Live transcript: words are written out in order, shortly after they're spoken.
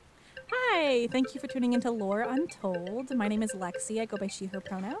Hey, thank you for tuning into Lore Untold. My name is Lexi. I go by she, her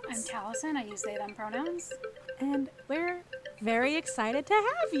pronouns. I'm Taliesin. I use they, them pronouns. And we're very excited to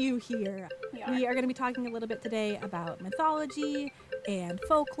have you here. We are going to be talking a little bit today about mythology and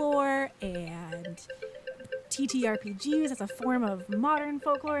folklore and TTRPGs as a form of modern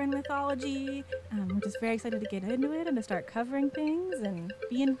folklore and mythology. We're just very excited to get into it and to start covering things and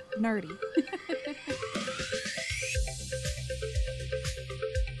being nerdy.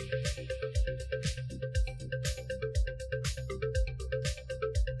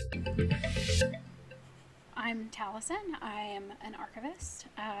 I'm Taliesin. I am an archivist.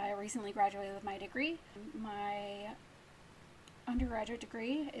 I recently graduated with my degree. My undergraduate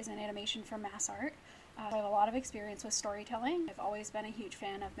degree is in animation from Mass Art. I have a lot of experience with storytelling. I've always been a huge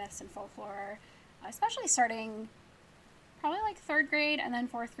fan of myths and folklore, especially starting probably like 3rd grade and then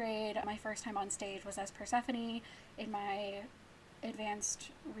 4th grade. My first time on stage was as Persephone in my advanced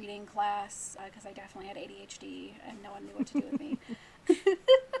reading class because I definitely had ADHD and no one knew what to do with me.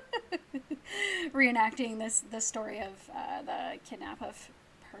 Reenacting the story of the kidnap of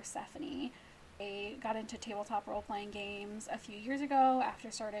Persephone. I got into tabletop role-playing games a few years ago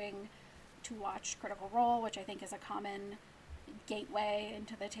after starting to watch Critical Role, which I think is a common gateway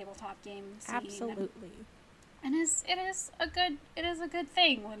into the tabletop game scene. Absolutely. And it is a good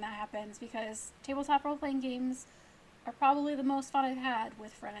thing when that happens, because tabletop role-playing games are probably the most fun I've had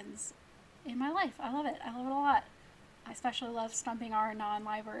with friends in my life. I love it a lot. I especially love stumping our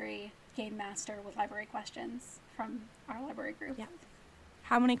non-library game master with library questions from our library group. Yeah.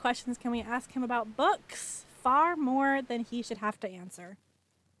 How many questions can we ask him about books? Far more than he should have to answer.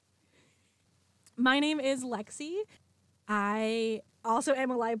 My name is Lexi. I also am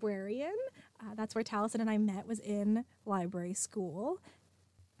a librarian. That's where Taliesin and I met, was in library school.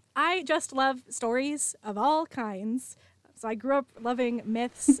 I just love stories of all kinds. So I grew up loving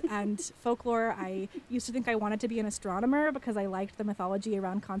myths and folklore. I used to think I wanted to be an astronomer because I liked the mythology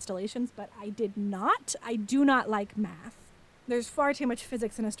around constellations, but I did not. I do not like math. There's far too much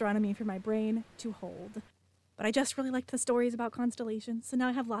physics and astronomy for my brain to hold. But I just really liked the stories about constellations. So now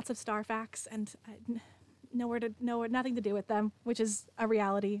I have lots of star facts and nothing to do with them, which is a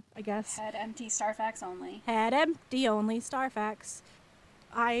reality, I guess. Head empty, star facts only. Head empty only, star facts.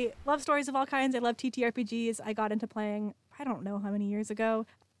 I love stories of all kinds. I love TTRPGs. I got into playing, I don't know how many years ago.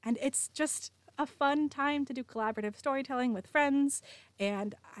 And it's just a fun time to do collaborative storytelling with friends.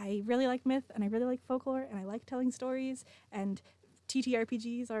 And I really like myth, and I really like folklore, and I like telling stories. And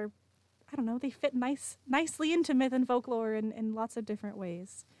TTRPGs are, I don't know, they fit nicely into myth and folklore in lots of different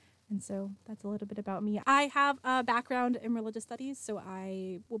ways. And so that's a little bit about me. I have a background in religious studies, so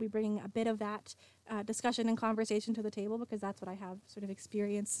I will be bringing a bit of that discussion and conversation to the table, because that's what I have sort of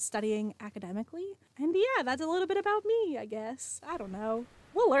experience studying academically. And yeah, that's a little bit about me, I guess. I don't know.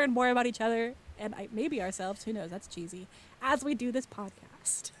 We'll learn more about each other and maybe ourselves. Who knows? That's cheesy. As we do this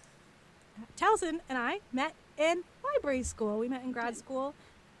podcast. Taliesin and I met in library school. We met in grad school.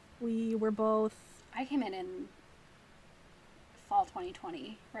 We were both... I came in fall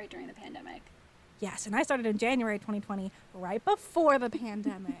 2020, right during the pandemic. Yes, and I started in January 2020, right before the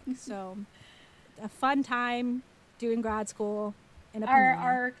pandemic. So, a fun time doing grad school in a pandemic.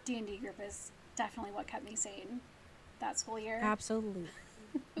 Our D&D group is definitely what kept me sane that school year. Absolutely.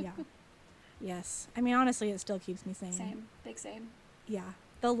 Yeah. Yes. I mean, honestly, it still keeps me sane. Same. Big same. Yeah.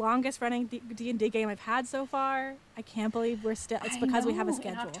 The longest running D&D game I've had so far. I can't believe we're still... It's because we have a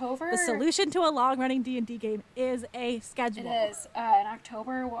schedule. In October, the solution to a long-running D&D game is a schedule. It is. In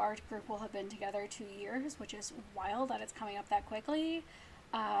October, our group will have been together 2 years, which is wild that it's coming up that quickly.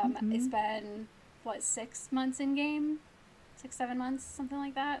 It's been, 6 months in game? 6-7 months, something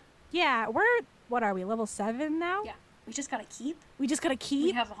like that? Yeah, what are we, level 7 now? Yeah. We just gotta keep.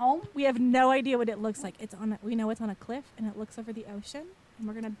 We have a home. We have no idea what it looks like. We know it's on a cliff, and it looks over the ocean. And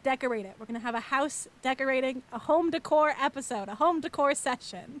we're going to decorate it. We're going to have a house decorating, a home decor episode, a home decor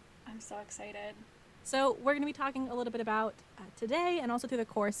session. I'm so excited. So we're going to be talking a little bit about today, and also through the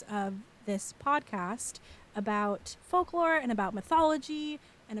course of this podcast, about folklore and about mythology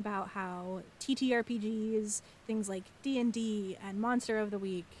and about how TTRPGs, things like D&D and Monster of the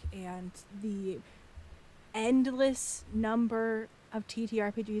Week and the endless number of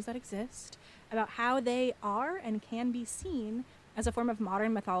TTRPGs that exist, about how they are and can be seen as a form of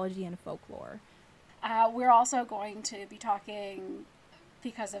modern mythology and folklore. We're also going to be talking,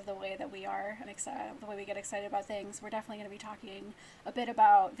 because of the way that we are, the way we get excited about things, we're definitely going to be talking a bit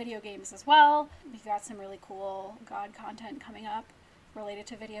about video games as well. We've got some really cool God content coming up related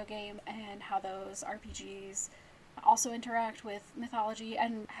to video game, and how those RPGs also interact with mythology,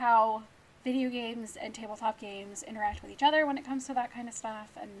 and how video games and tabletop games interact with each other when it comes to that kind of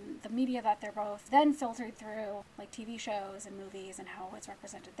stuff, and the media that they're both then filtered through, like TV shows and movies and how it's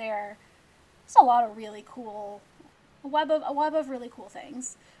represented there. It's a lot of really cool, a web of really cool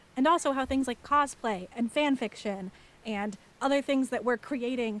things. And also how things like cosplay and fan fiction and other things that we're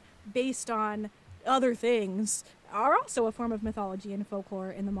creating based on other things are also a form of mythology and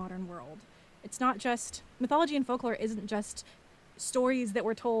folklore in the modern world. It's not just, mythology and folklore isn't just stories that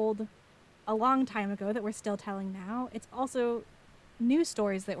were told a long time ago that we're still telling now. It's also new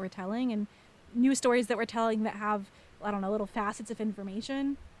stories that we're telling, and new stories that we're telling that have, I don't know, little facets of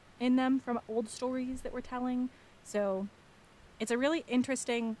information in them from old stories that we're telling. So it's a really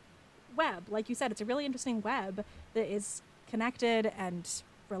interesting web. Like you said, it's a really interesting web that is connected and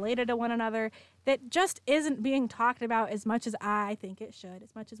related to one another that just isn't being talked about as much as I think it should,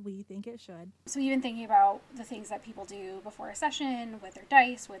 as much as we think it should. So even thinking about the things that people do before a session, with their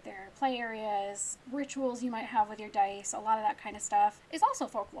dice, with their play areas, rituals you might have with your dice, a lot of that kind of stuff is also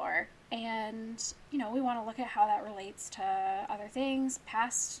folklore. And, you know, we want to look at how that relates to other things,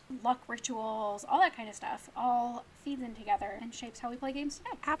 past luck rituals, all that kind of stuff, all feeds in together and shapes how we play games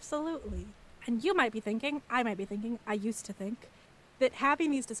today. Absolutely. And you might be thinking, I might be thinking, I used to think, that having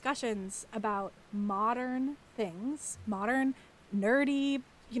these discussions about modern things, modern, nerdy,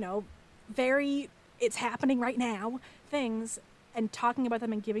 you know, very, it's happening right now things, and talking about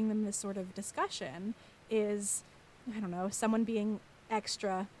them and giving them this sort of discussion is, I don't know, someone being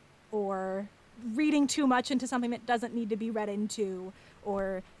extra or reading too much into something that doesn't need to be read into,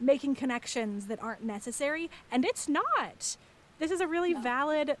 or making connections that aren't necessary. And it's not. This is a really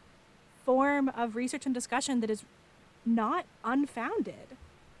valid form of research and discussion that is not unfounded.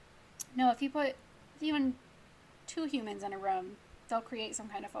 No, if you put even two humans in a room, they'll create some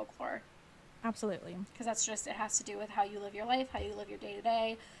kind of folklore. Absolutely. Because that's just, it has to do with how you live your life, how you live your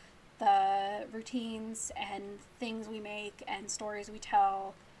day-to-day, the routines and things we make and stories we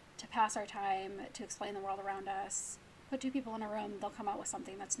tell to pass our time, to explain the world around us. Put two people in a room, they'll come out with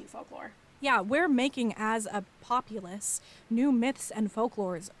something that's new folklore. Yeah, we're making, as a populace, new myths and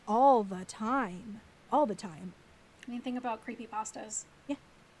folklores all the time. All the time. I mean, think about creepypastas. Yeah.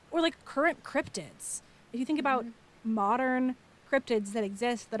 Or like current cryptids. If you think about modern cryptids that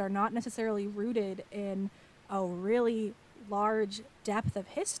exist that are not necessarily rooted in a really large depth of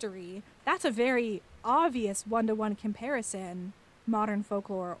history, that's a very obvious one-to-one comparison, modern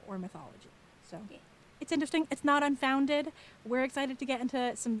folklore or mythology. So it's interesting. It's not unfounded. We're excited to get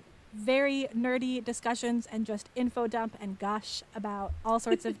into some very nerdy discussions and just info dump and gush about all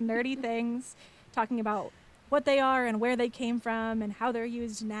sorts of nerdy things, talking about what they are and where they came from and how they're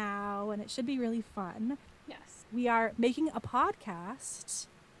used now, and it should be really fun. Yes. We are making a podcast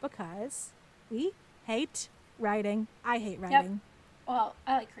because we hate writing. I hate writing. Yep. Well,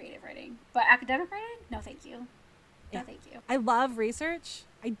 I like creative writing, but academic writing? No, thank you. No, thank you. I love research.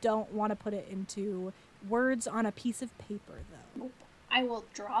 I don't want to put it into words on a piece of paper, though. Nope. I will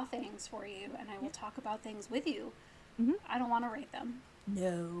draw things for you, and I will talk about things with you. I don't want to write them.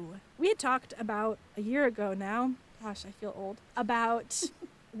 No. We had talked about a year ago now, gosh, I feel old, about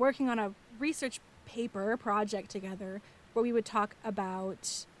working on a research paper project together where we would talk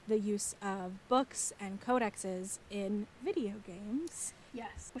about the use of books and codexes in video games.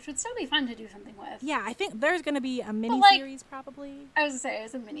 Yes, which would still be fun to do something with. Yeah, I think there's going to be a mini-series probably. I was going to say,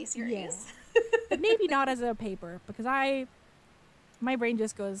 it's a mini-series. Yeah. But maybe not as a paper, because my brain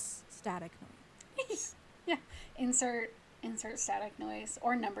just goes static noise. Yeah, insert static noise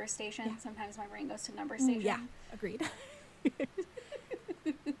or number station. Yeah. Sometimes my brain goes to number station. Yeah, agreed.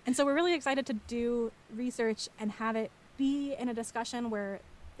 And so we're really excited to do research and have it be in a discussion where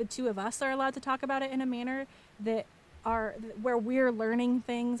the two of us are allowed to talk about it in a manner that where we're learning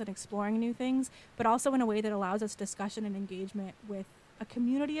things and exploring new things, but also in a way that allows us discussion and engagement with a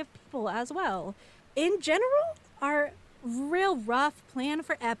community of people as well. In general, our real rough plan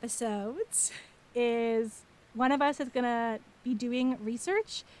for episodes is one of us is going to be doing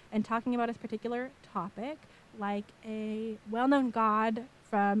research and talking about a particular topic, like a well-known god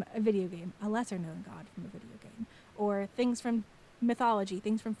from a video game, a lesser-known god from a video game, or things from mythology,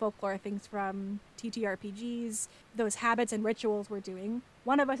 things from folklore, things from TTRPGs, those habits and rituals we're doing.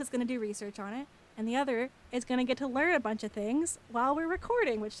 One of us is going to do research on it, and the other is going to get to learn a bunch of things while we're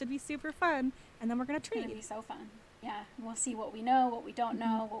recording, which should be super fun, and then we're going to trade. It's going to be so fun. Yeah, we'll see what we know, what we don't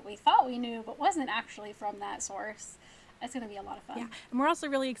know, what we thought we knew, but wasn't actually from that source. It's going to be a lot of fun. Yeah, and we're also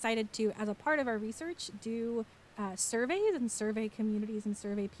really excited to, as a part of our research, do surveys and survey communities and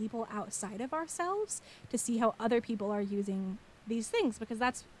survey people outside of ourselves to see how other people are using these things, because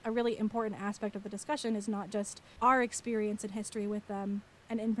that's a really important aspect of the discussion, is not just our experience and history with them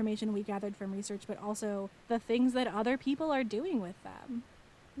and information we gathered from research, but also the things that other people are doing with them.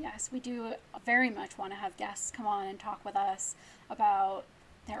 Yes, we do very much want to have guests come on and talk with us about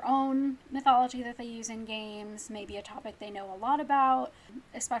their own mythology that they use in games, maybe a topic they know a lot about,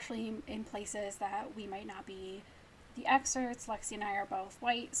 especially in places that we might not be the experts. Lexi and I are both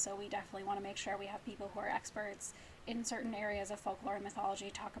white, so we definitely want to make sure we have people who are experts in certain areas of folklore and mythology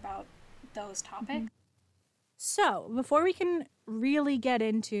talk about those topics. So, before we can really get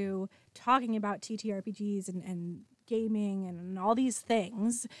into talking about TTRPGs and gaming and all these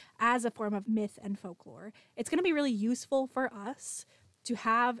things as a form of myth and folklore, it's going to be really useful for us to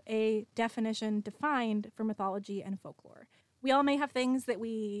have a definition defined for mythology and folklore. We all may have things that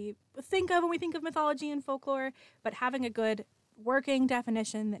we think of when we think of mythology and folklore, but having a good working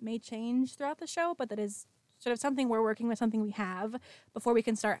definition that may change throughout the show, but that is sort of something we're working with, something we have, before we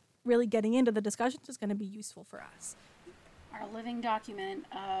can start really getting into the discussions is going to be useful for us. Our living document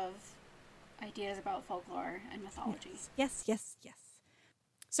of ideas about folklore and mythology. Yes.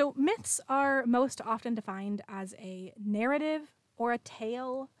 So myths are most often defined as a narrative or a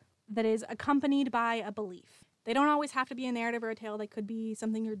tale that is accompanied by a belief. They don't always have to be a narrative or a tale. They could be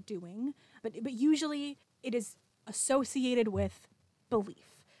something you're doing, but usually it is associated with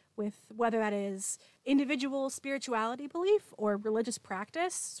belief, with whether that is individual spirituality belief or religious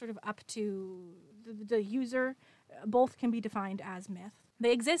practice, sort of up to the user. Both can be defined as myth.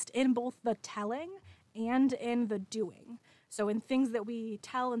 They exist in both the telling and in the doing. So in things that we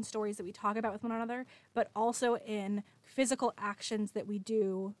tell and stories that we talk about with one another, but also in physical actions that we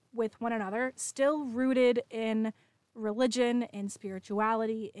do with one another, still rooted in religion, in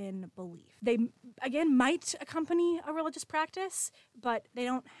spirituality, in belief. They, again, might accompany a religious practice, but they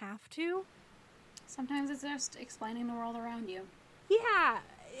don't have to. Sometimes it's just explaining the world around you. Yeah,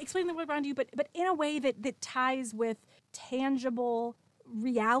 explaining the world around you, but in a way that ties with tangible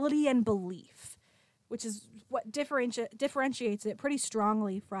reality and belief, which is what differentiates it pretty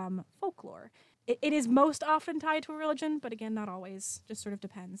strongly from folklore. It is most often tied to a religion, but again, not always, just sort of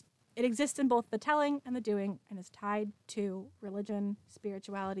depends. It exists in both the telling and the doing and is tied to religion,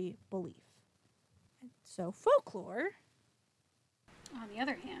 spirituality, belief. So folklore, on the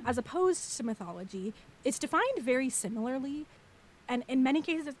other hand, as opposed to mythology, it's defined very similarly, and in many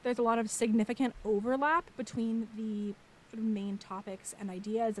cases there's a lot of significant overlap between the sort of main topics and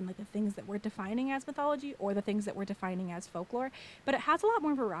ideas and like the things that we're defining as mythology or the things that we're defining as folklore, but it has a lot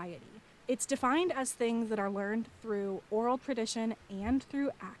more variety. It's defined as things that are learned through oral tradition and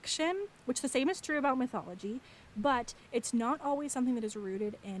through action, which the same is true about mythology, but it's not always something that is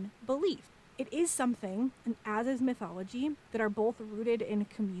rooted in belief. It is something, and as is mythology, that are both rooted in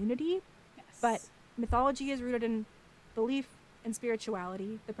community, yes. But mythology is rooted in belief and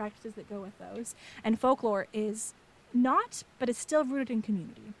spirituality, the practices that go with those, and folklore is not, but is still rooted in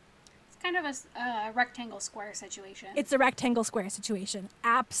community. Kind of a rectangle square situation. It's a rectangle square situation.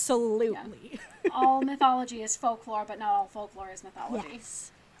 Absolutely. Yeah. All mythology is folklore, but not all folklore is mythology.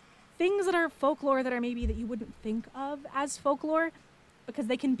 Yes. Things that are folklore that are maybe that you wouldn't think of as folklore, because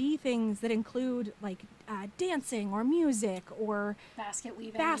they can be things that include like dancing or music or basket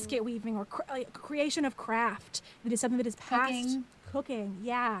weaving or creation of craft that is something that is passed. Cooking,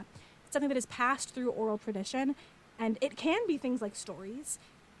 yeah. It's something that is passed through oral tradition, and it can be things like stories.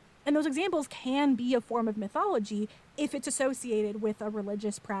 And those examples can be a form of mythology if it's associated with a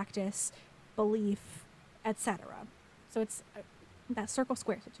religious practice, belief, etc. So it's that circle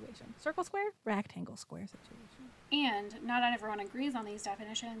square situation. Circle square, rectangle square situation. And not everyone agrees on these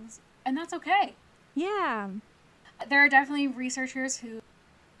definitions, and that's okay. Yeah. There are definitely researchers who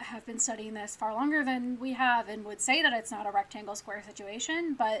have been studying this far longer than we have and would say that it's not a rectangle square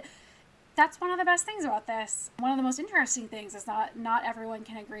situation, but that's one of the best things about this. One of the most interesting things is not everyone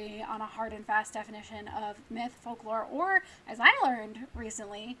can agree on a hard and fast definition of myth, folklore, or, as I learned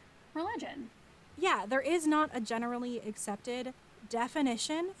recently, religion. Yeah, there is not a generally accepted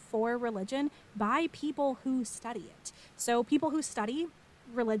definition for religion by people who study it. So people who study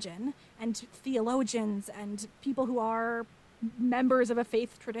religion and theologians and people who are members of a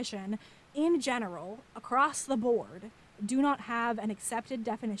faith tradition in general, across the board, do not have an accepted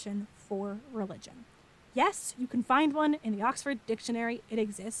definition for religion. Yes, you can find one in the Oxford Dictionary, it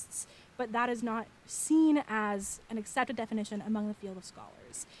exists, but that is not seen as an accepted definition among the field of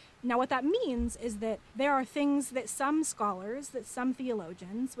scholars. Now, what that means is that there are things that some scholars, that some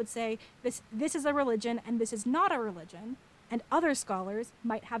theologians would say, this is a religion and this is not a religion, and other scholars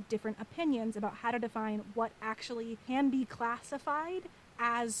might have different opinions about how to define what actually can be classified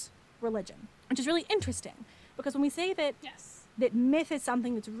as religion, which is really interesting. Because when we say that, yes, that myth is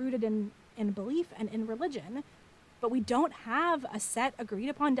something that's rooted in belief and in religion, but we don't have a set agreed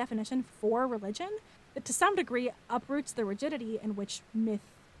upon definition for religion that to some degree uproots the rigidity in which myth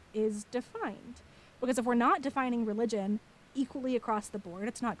is defined. Because if we're not defining religion equally across the board,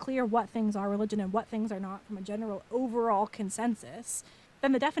 it's not clear what things are religion and what things are not from a general overall consensus,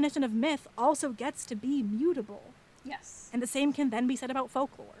 then the definition of myth also gets to be mutable. Yes. And the same can then be said about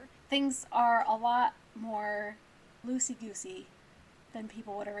folklore. Things are a lot more loosey-goosey than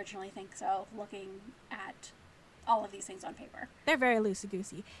people would originally think so, looking at all of these things on paper. They're very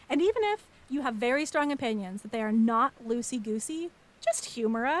loosey-goosey. And even if you have very strong opinions that they are not loosey-goosey, just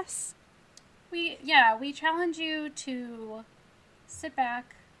humor us. We challenge you to sit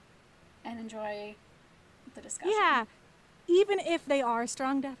back and enjoy the discussion. Yeah, even if they are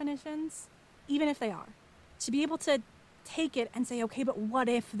strong definitions, even if they are, to be able to take it and say, okay, but what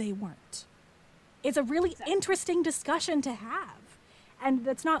if they weren't? It's a really interesting discussion to have. And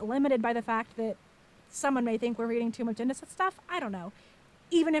that's not limited by the fact that someone may think we're reading too much into stuff. I don't know.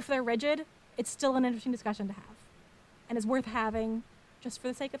 Even if they're rigid, it's still an interesting discussion to have. And it's worth having just for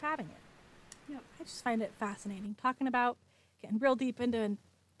the sake of having it. Yep. I just find it fascinating. Talking about, getting real deep into and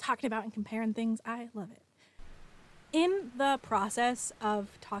talking about and comparing things. I love it. In the process of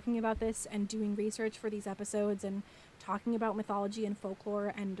talking about this and doing research for these episodes and talking about mythology and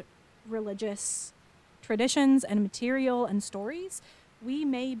folklore and religious traditions and material and stories, we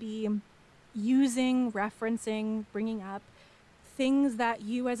may be using, referencing, bringing up things that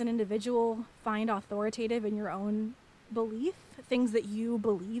you as an individual find authoritative in your own belief, things that you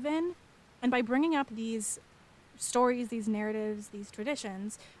believe in. And by bringing up these stories, these narratives, these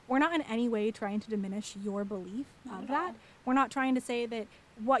traditions, we're not in any way trying to diminish your belief of that. We're not trying to say that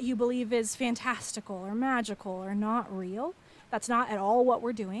what you believe is fantastical or magical or not real. That's not at all what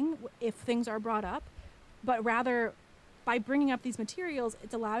we're doing if things are brought up. But rather, by bringing up these materials,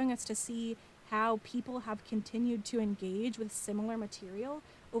 it's allowing us to see how people have continued to engage with similar material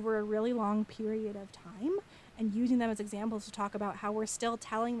over a really long period of time, and using them as examples to talk about how we're still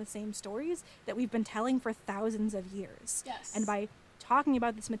telling the same stories that we've been telling for thousands of years. Yes. And by talking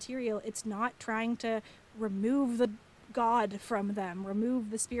about this material, it's not trying to remove the God from them,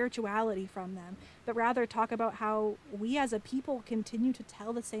 remove the spirituality from them, but rather talk about how we as a people continue to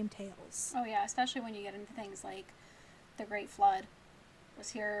tell the same tales. Oh yeah, especially when you get into things like the Great Flood was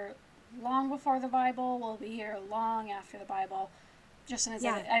here long before the Bible, will be here long after the Bible. Just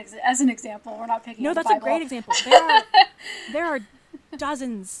as an example, we're not picking. No, up the that's Bible. a great example. There are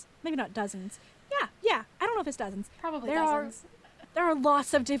dozens, maybe not dozens. Yeah. I don't know if it's dozens. Probably dozens. There are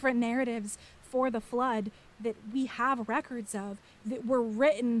lots of different narratives for the flood that we have records of that were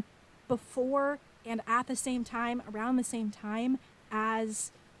written before and at the same time, around the same time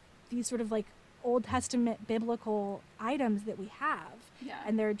as these sort of like Old Testament biblical items that we have. Yeah.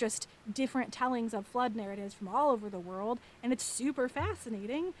 And they're just different tellings of flood narratives from all over the world. And it's super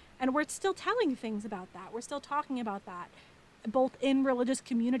fascinating. And we're still telling things about that. We're still talking about that, both in religious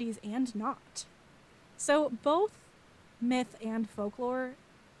communities and not. So both myth and folklore,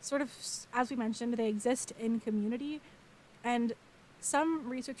 sort of, as we mentioned, they exist in community. And some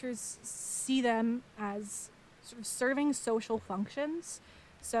researchers see them as sort of serving social functions.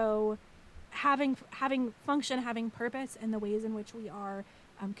 So having function, having purpose in the ways in which we are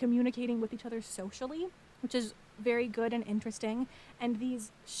communicating with each other socially, which is very good and interesting. And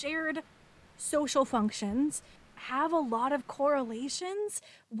these shared social functions have a lot of correlations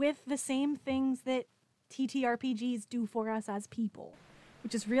with the same things that TTRPGs do for us as people,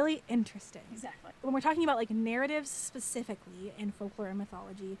 which is really interesting. Exactly. When we're talking about like narratives specifically in folklore and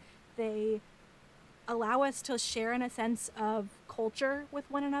mythology, they allow us to share in a sense of culture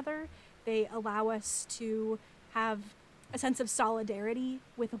with one another. They allow us to have a sense of solidarity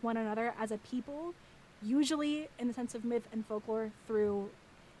with one another as a people, usually in the sense of myth and folklore through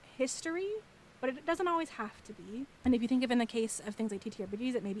history, but it doesn't always have to be. And if you think of in the case of things like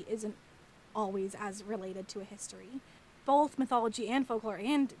TTRPGs, it maybe isn't always as related to a history. Both mythology and folklore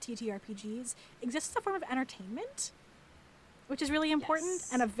and TTRPGs exist as a form of entertainment, which is really important. Yes.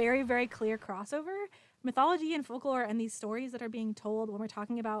 And a very, very clear crossover. Mythology and folklore and these stories that are being told when we're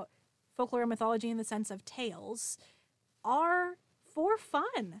talking about folklore and mythology in the sense of tales are for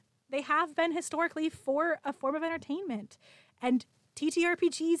fun. They have been historically for a form of entertainment. And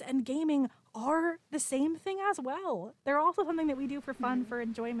TTRPGs and gaming are the same thing as well. They're also something that we do for fun, for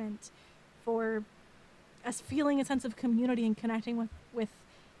enjoyment, for us feeling a sense of community and connecting with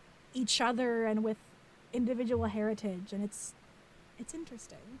each other and with individual heritage. And it's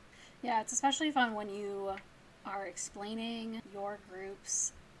interesting. Yeah, it's especially fun when you are explaining your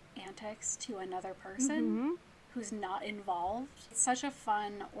group's antics to another person. who's not involved. It's such a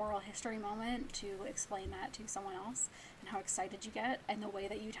fun oral history moment to explain that to someone else and how excited you get, and the way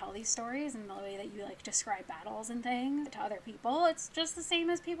that you tell these stories and the way that you like describe battles and things to other people. It's just the same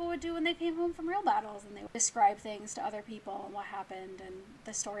as people would do when they came home from real battles, and they would describe things to other people and what happened and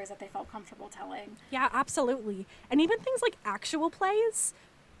the stories that they felt comfortable telling. Yeah, absolutely. And even things like actual plays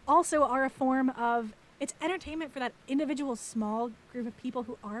also are a form of, it's entertainment for that individual small group of people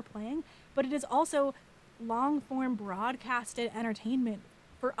who are playing, but it is also long-form broadcasted entertainment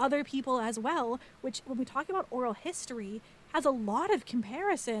for other people as well, which, when we talk about oral history, has a lot of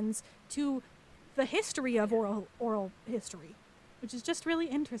comparisons to the history of oral history, which is just really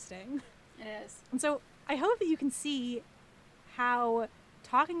interesting. It is. And so I hope that you can see how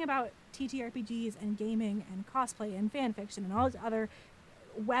talking about TTRPGs and gaming and cosplay and fan fiction and all these other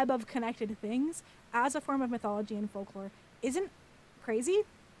web of connected things as a form of mythology and folklore isn't crazy,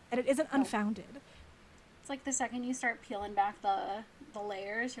 and it isn't unfounded. It's like the second you start peeling back the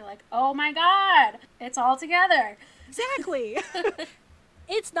layers, you're like, oh my god, it's all together. Exactly.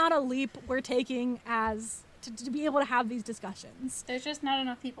 It's not a leap we're taking as to be able to have these discussions. There's just not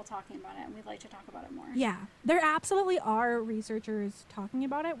enough people talking about it, and we'd like to talk about it more. Yeah, there absolutely are researchers talking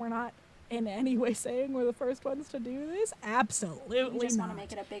about it. We're not in any way saying we're the first ones to do this. Absolutely We just not. want to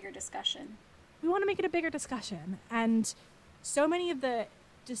make it a bigger discussion. We want to make it a bigger discussion. And so many of the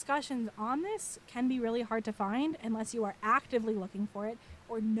discussions on this can be really hard to find unless you are actively looking for it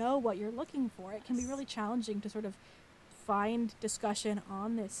or know what you're looking for. It can be really challenging to sort of find discussion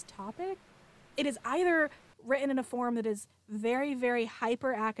on this topic. It is either written in a form that is very, very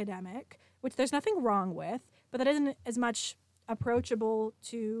hyper academic, which there's nothing wrong with, but that isn't as much approachable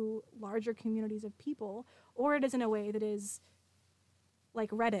to larger communities of people, or it is in a way that is like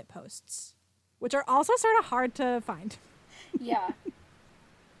Reddit posts, which are also sort of hard to find. Yeah.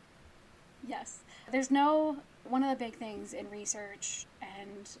 Yes. One of the big things in research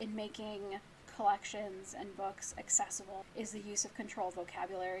and in making collections and books accessible is the use of controlled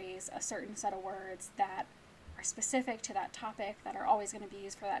vocabularies, a certain set of words that are specific to that topic, that are always going to be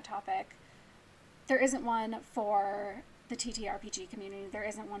used for that topic. There isn't one for the TTRPG community, there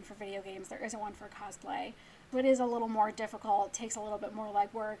isn't one for video games, there isn't one for cosplay. It is a little more difficult, takes a little bit more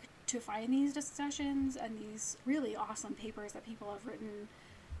legwork to find these discussions and these really awesome papers that people have written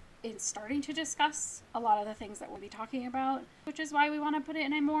in starting to discuss a lot of the things that we'll be talking about, which is why we want to put it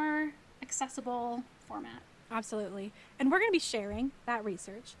in a more accessible format. Absolutely. And we're going to be sharing that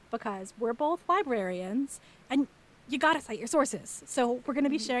research because we're both librarians and you got to cite your sources. So we're going to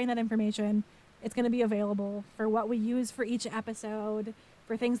be sharing that information. It's going to be available for what we use for each episode,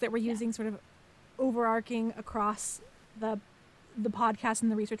 for things that we're using sort of overarching across the podcast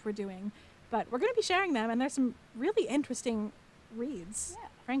and the research we're doing. But we're going to be sharing them, and there's some really interesting reads,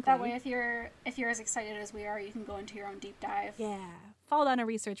 frankly. That way, if you're as excited as we are, you can go into your own deep dive. Yeah. Fall down a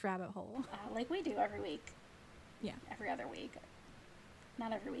research rabbit hole. Like we do every week. Yeah. Every other week.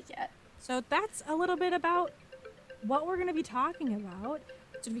 Not every week yet. So that's a little bit about what we're going to be talking about.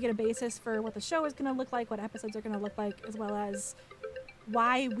 So we get a basis for what the show is going to look like, what episodes are going to look like, as well as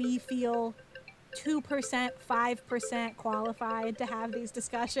why we feel 2%, 5% qualified to have these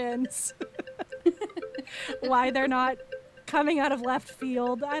discussions. Why they're not coming out of left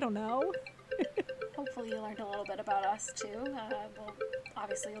field. I don't know. Hopefully you learned a little bit about us too.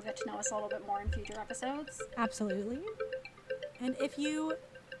 Obviously you'll get to know us a little bit more in future episodes. Absolutely. And if you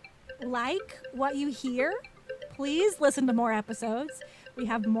like what you hear, please listen to more episodes. We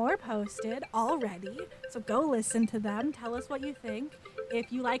have more posted already, so go listen to them. Tell us what you think.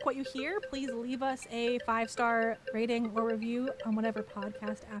 If you like what you hear, please leave us a 5-star rating or review on whatever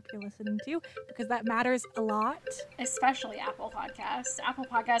podcast app you're listening to, because that matters a lot. Especially Apple Podcasts. Apple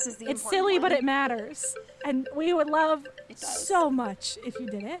Podcasts is the It's important silly, one. but it matters. And we would love so much if you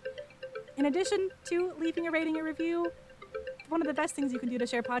did it. In addition to leaving a rating and review, one of the best things you can do to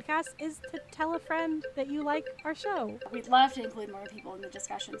share podcasts is to tell a friend that you like our show. We'd love to include more people in the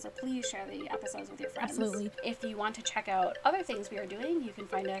discussion, so please share the episodes with your friends. Absolutely. If you want to check out other things we are doing, you can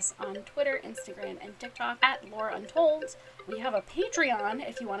find us on Twitter, Instagram, and TikTok at Lore Untold. We have a Patreon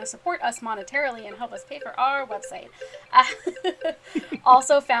if you want to support us monetarily and help us pay for our website.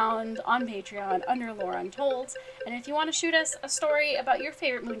 Also found on Patreon under Lore Untold. And if you want to shoot us a story about your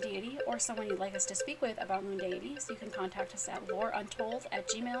favorite moon deity or someone you'd like us to speak with about moon deities, you can contact us at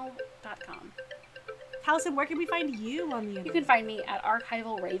loreuntold@gmail.com. Allison, where can we find you on the internet? You can find me at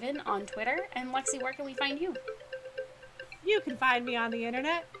Archival Raven on Twitter. And Lexi, where can we find you? You can find me on the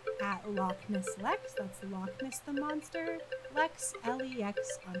internet at Loch Ness Lex. That's Loch Ness the Monster. Lex,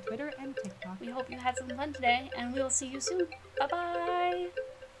 Lex on Twitter and TikTok. We hope you had some fun today, and we will see you soon. Bye-bye!